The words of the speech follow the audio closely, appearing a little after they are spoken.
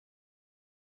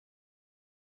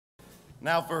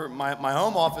Now for my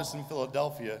home office in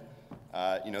Philadelphia,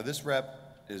 this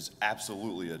rep is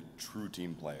absolutely a true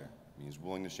team player. He's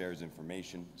willing to share his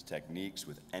information, his techniques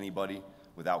with anybody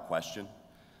without question.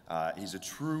 He's a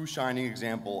true shining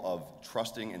example of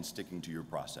trusting and sticking to your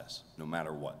process, no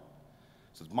matter what.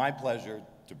 So it's my pleasure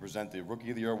to present the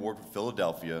Rookie of the Year Award for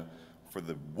Philadelphia for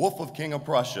the Wolf of King of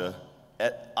Prussia,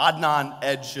 Adnan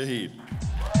Ed Shahid.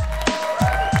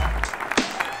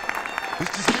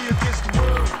 It's just me against the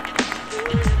world.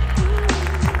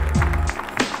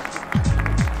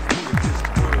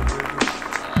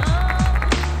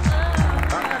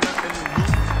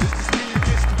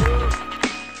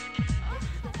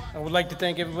 I would like to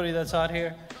thank everybody that's out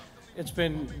here. It's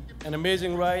been an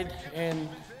amazing ride, and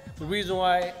the reason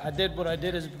why I did what I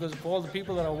did is because of all the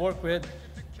people that I work with.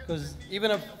 Because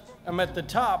even if I'm at the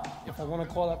top, if I want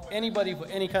to call up anybody for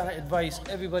any kind of advice,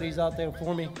 everybody's out there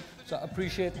for me. So I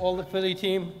appreciate all the Philly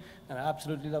team, and I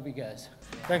absolutely love you guys.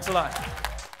 Thanks a lot.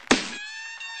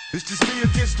 It's just me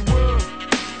against the world.